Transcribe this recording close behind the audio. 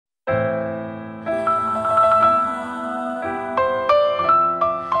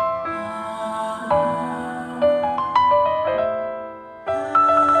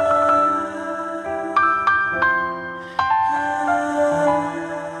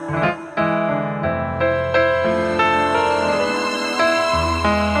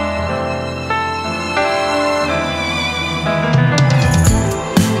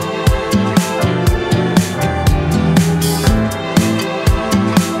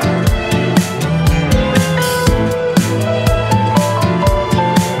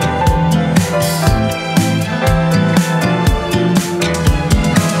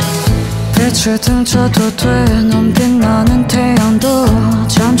꽃을 등쳐도 돼. 넌 빛나는 태양도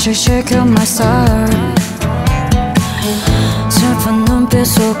잠시 식혀 말살. 슬픈 눈빛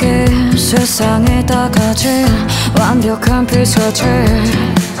속에 세상이 다 가진 완벽한 피서지.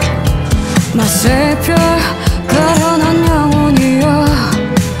 My savior, 가련한 영혼이여.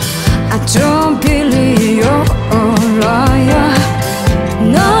 I don't believe you're liar.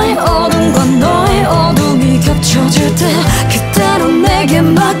 나의 어둠과 너의 어둠이 겹쳐질 때 그대로 내게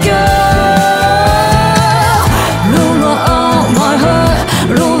맡겨. Ruler of my heart,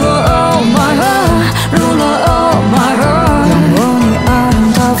 ruler of my heart, ruler of my heart. 영원히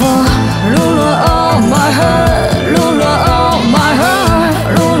아름다워. Ruler of my heart, ruler of my heart,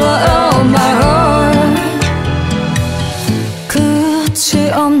 ruler of my heart. 끝이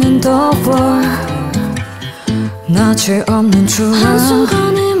없는 the world, 낯이 없는 추억.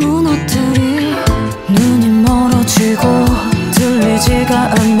 한순간에 무너뜨리 눈이 멀어지고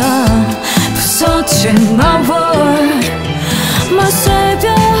들리지가 않아 부서진 my world. My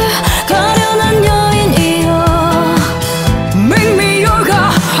savior, 가련한 여인이여. Make me your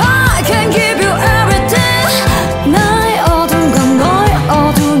God, I can give you everything. 나의 어둠과 너의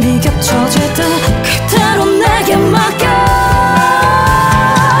어둠이 겹쳐질 때 그대로 내게 맡겨.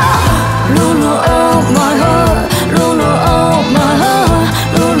 Ruler of my heart, ruler of my heart,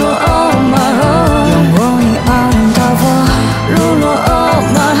 ruler of my heart. 영원히 아름다워. Ruler of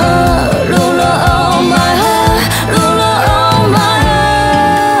my heart, ruler of my heart, ruler of my heart.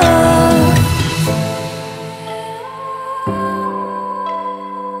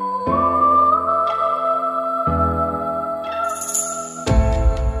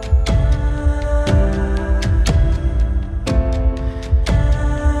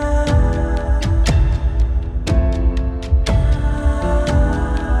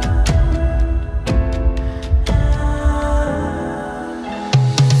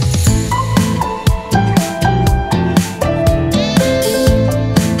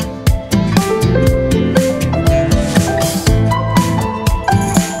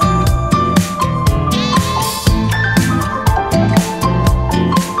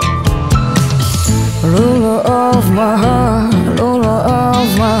 Ruler of my heart, ruler of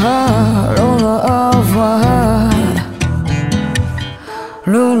my heart, ruler of my heart.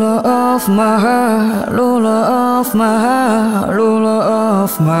 Ruler of my heart, ruler of my heart, ruler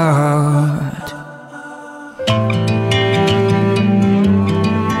of my heart.